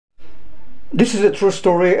This is a true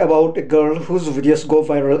story about a girl whose videos go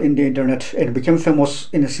viral in the internet and became famous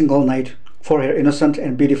in a single night for her innocent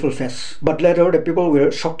and beautiful face. But later the people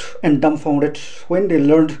were shocked and dumbfounded when they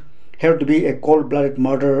learned her to be a cold-blooded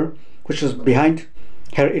murderer which was behind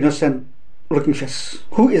her innocent looking face.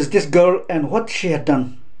 Who is this girl and what she had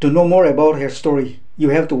done? To know more about her story, you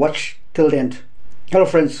have to watch till the end. Hello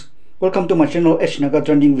friends, welcome to my channel H Naga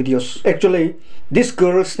Trending Videos. Actually, this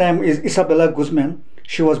girl's name is Isabella Guzman.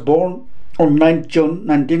 She was born on 9th June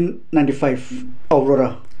 1995,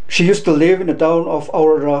 Aurora. She used to live in the town of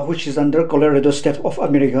Aurora, which is under Colorado State of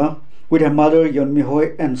America, with her mother Yeonmi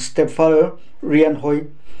Hoy and stepfather Rian Hoy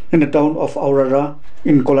in the town of Aurora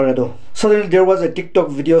in Colorado. Suddenly there was a TikTok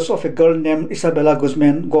videos of a girl named Isabella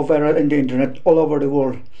Guzman go viral in the internet all over the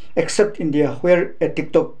world, except India, where a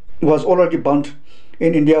TikTok was already banned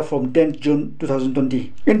in India from 10th June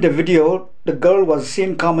 2020. In the video, the girl was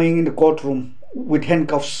seen coming in the courtroom with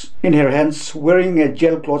handcuffs in her hands, wearing a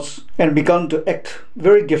jail clothes, and began to act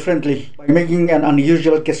very differently by making an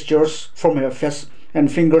unusual gestures from her face and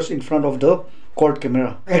fingers in front of the court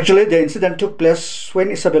camera. Actually, the incident took place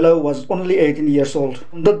when Isabella was only 18 years old.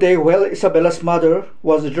 On that day, while Isabella's mother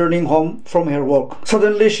was returning home from her work,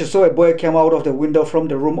 suddenly she saw a boy come out of the window from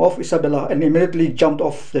the room of Isabella and immediately jumped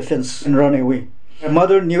off the fence and ran away. Her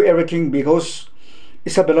mother knew everything because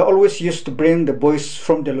Isabella always used to bring the boys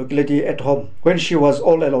from the locality at home when she was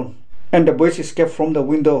all alone, and the boys escaped from the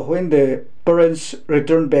window when the parents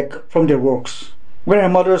returned back from their works. When her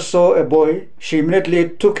mother saw a boy, she immediately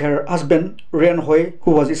took her husband, Rian Hoy, who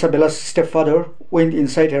was Isabella's stepfather, went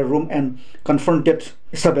inside her room and confronted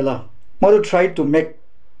Isabella. Mother tried to make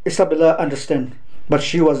Isabella understand, but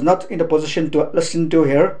she was not in a position to listen to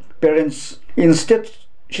her parents. Instead,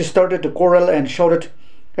 she started to quarrel and shouted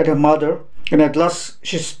at her mother, and at last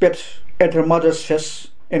she spat at her mother's face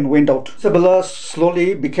and went out. Isabella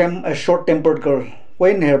slowly became a short-tempered girl.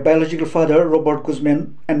 When her biological father, Robert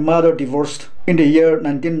Guzman, and mother divorced in the year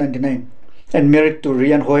 1999 and married to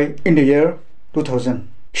Rian Hoy in the year 2000,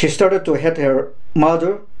 she started to hate her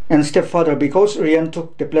mother and stepfather because Rian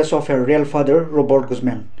took the place of her real father, Robert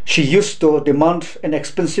Guzman. She used to demand an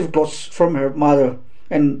expensive clothes from her mother,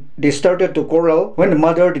 and they started to quarrel when the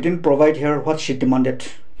mother didn't provide her what she demanded.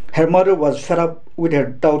 Her mother was fed up with her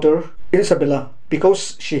daughter Isabella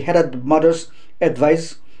because she hated the mother's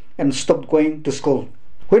advice and stopped going to school.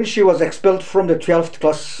 When she was expelled from the 12th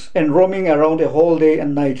class and roaming around a whole day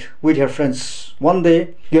and night with her friends, one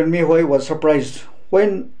day Yeonmi Hoy was surprised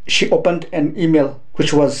when she opened an email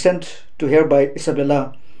which was sent to her by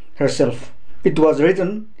Isabella herself. It was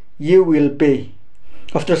written, "You will pay."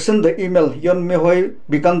 After seeing the email, Yeonmi Hoy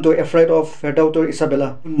began to afraid of her daughter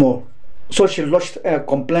Isabella more. So she lodged a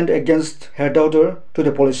complaint against her daughter to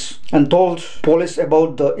the police and told police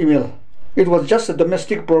about the email. It was just a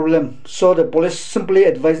domestic problem, so the police simply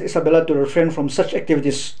advised Isabella to refrain from such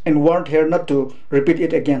activities and warned her not to repeat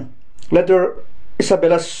it again. Later,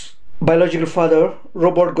 Isabella's biological father,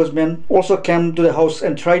 Robert Guzman, also came to the house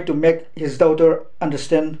and tried to make his daughter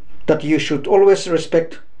understand that you should always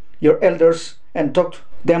respect your elders and talk to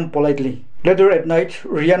them politely. Later at night,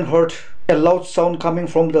 Rian heard a loud sound coming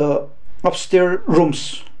from the upstairs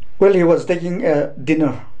rooms while he was taking a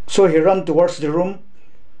dinner. So he ran towards the room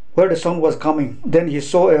where the sound was coming. Then he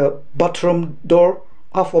saw a bathroom door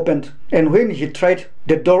half opened, and when he tried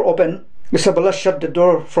the door open, Isabella shut the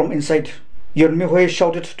door from inside. Yeonmi Hoy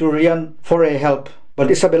shouted to Rian for a help,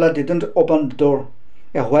 but Isabella didn't open the door.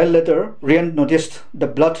 A while later, Rian noticed the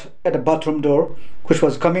blood at the bathroom door which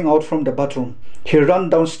was coming out from the bathroom. He ran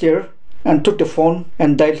downstairs and took the phone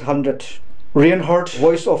and dialed 100. Rian heard the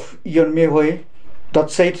voice of Yeonmi Hoy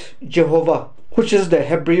that said Jehovah, which is the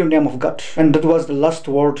Hebrew name of God, and that was the last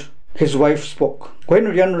word his wife spoke. When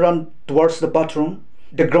Rian ran towards the bathroom,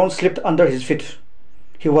 the ground slipped under his feet.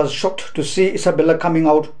 He was shocked to see Isabella coming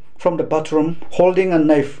out from the bathroom holding a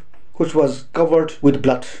knife which was covered with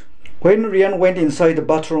blood. When Rian went inside the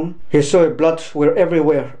bathroom, he saw blood were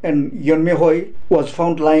everywhere, and Yeonmi Hoy was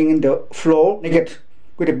found lying in the floor naked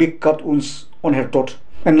with a big cut wounds on her throat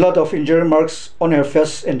and a lot of injury marks on her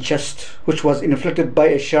face and chest, which was inflicted by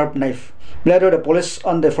a sharp knife. Later, the police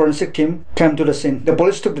and the forensic team came to the scene. The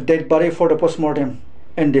police took the dead body for the postmortem,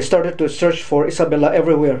 and they started to search for Isabella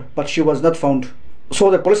everywhere, but she was not found. So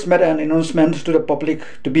the police made an announcement to the public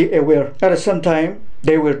to be aware. At the same time,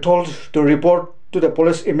 they were told to report to the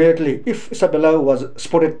police immediately if Isabella was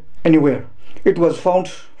spotted anywhere. It was found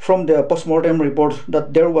from the postmortem report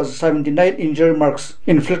that there was 79 injury marks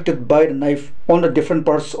inflicted by the knife on the different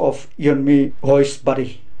parts of Yeonmi Hoy's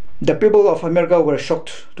body. The people of America were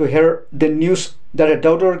shocked to hear the news that a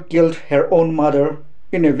daughter killed her own mother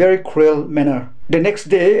in a very cruel manner. The next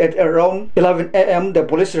day at around 11 a.m., the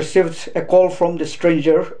police received a call from the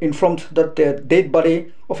stranger informed that the dead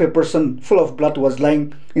body of a person full of blood was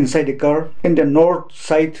lying inside the car in the north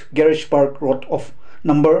side garage park road of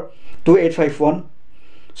number 2851.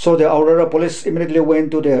 So the Aurora police immediately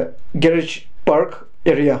went to the garage park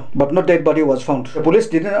area, but no dead body was found. The police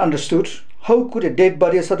didn't understood how could a dead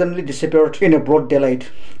body suddenly disappear in a broad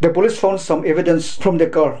daylight. The police found some evidence from the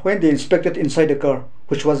car when they inspected inside the car,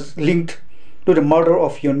 which was linked to the murder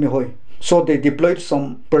of Yeon Mi-hoi. So they deployed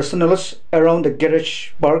some personnel around the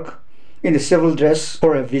garage park in a civil dress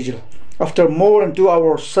for a vigil. After more than 2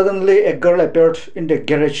 hours, suddenly a girl appeared in the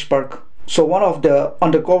garage park. So one of the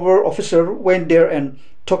undercover officers went there and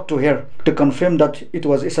talked to her to confirm that it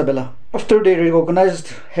was Isabella. After they recognized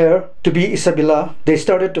her to be Isabella, they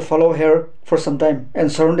started to follow her for some time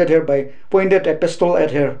and surrounded her by pointed a pistol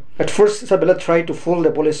at her. At first, Isabella tried to fool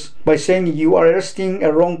the police by saying, "You are arresting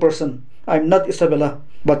a wrong person. I'm not Isabella,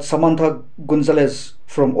 but Samantha Gonzalez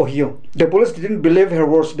from Ohio." The police didn't believe her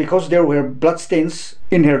words because there were bloodstains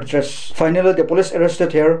in her dress. Finally, the police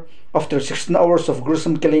arrested her after 16 hours of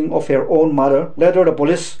gruesome killing of her own mother. Later, the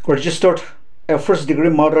police registered a first-degree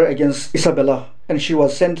murder against Isabella, and she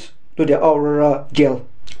was sent to the Aurora jail.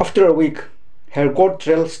 After a week, her court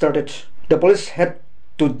trial started. The police had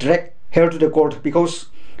to drag her to the court because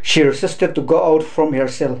she resisted to go out from her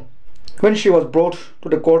cell. When she was brought to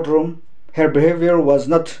the courtroom, her behavior was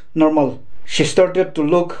not normal. She started to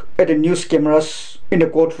look at the news cameras in the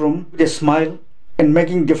courtroom with a smile and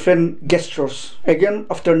making different gestures. Again,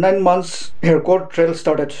 after 9 months, her court trial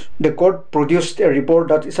started. The court produced a report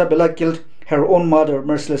that Isabella killed her own mother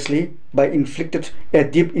mercilessly by inflicted a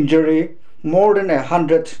deep injury, more than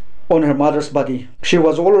 100, on her mother's body. She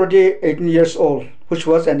was already 18 years old, which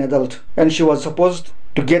was an adult, and she was supposed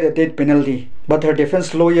to get a death penalty. But her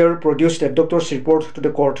defense lawyer produced a doctor's report to the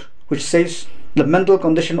court, which says the mental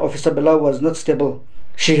condition of Isabella was not stable.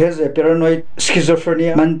 She has a paranoid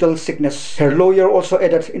schizophrenia mental sickness. Her lawyer also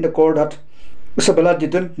added in the court that Isabella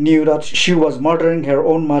didn't knew that she was murdering her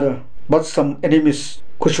own mother, but some enemies,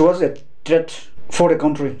 which was a threat for the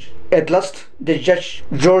country. At last, the judge,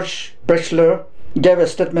 George Bachelor, gave a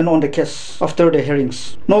statement on the case after the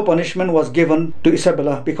hearings. No punishment was given to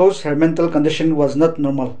Isabella because her mental condition was not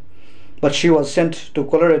normal, but she was sent to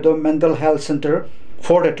Colorado Mental Health Center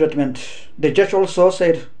for the treatment. The judge also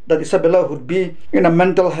said that Isabella would be in a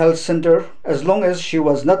mental health center as long as she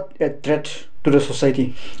was not a threat to the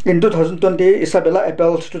society. In 2020, Isabella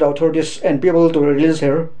appealed to the authorities and people to release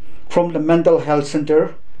her from the mental health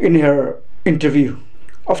center in her interview.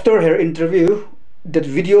 After her interview, the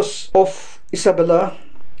videos of Isabella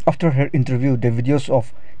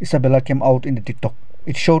came out in the TikTok.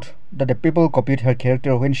 It showed that the people copied her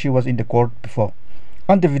character when she was in the court before,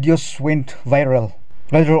 and the videos went viral.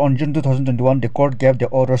 Later on June 2021, the court gave the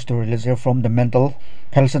orders to release her from the mental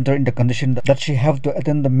health center in the condition that she have to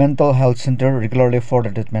attend the mental health center regularly for the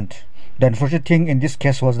treatment. The unfortunate thing in this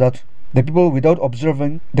case was that the people, without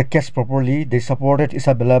observing the case properly, they supported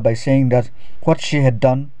Isabella by saying that what she had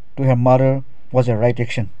done to her mother was a right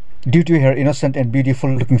action due to her innocent and beautiful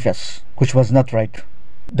looking face, which was not right.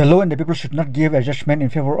 The law and the people should not give a judgment in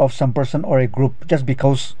favor of some person or a group just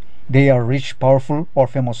because they are rich, powerful, or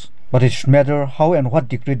famous, but it should matter how and what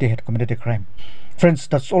degree they had committed a crime. Friends,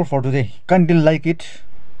 that's all for today. Kindly like it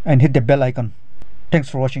and hit the bell icon. Thanks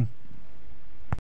for watching.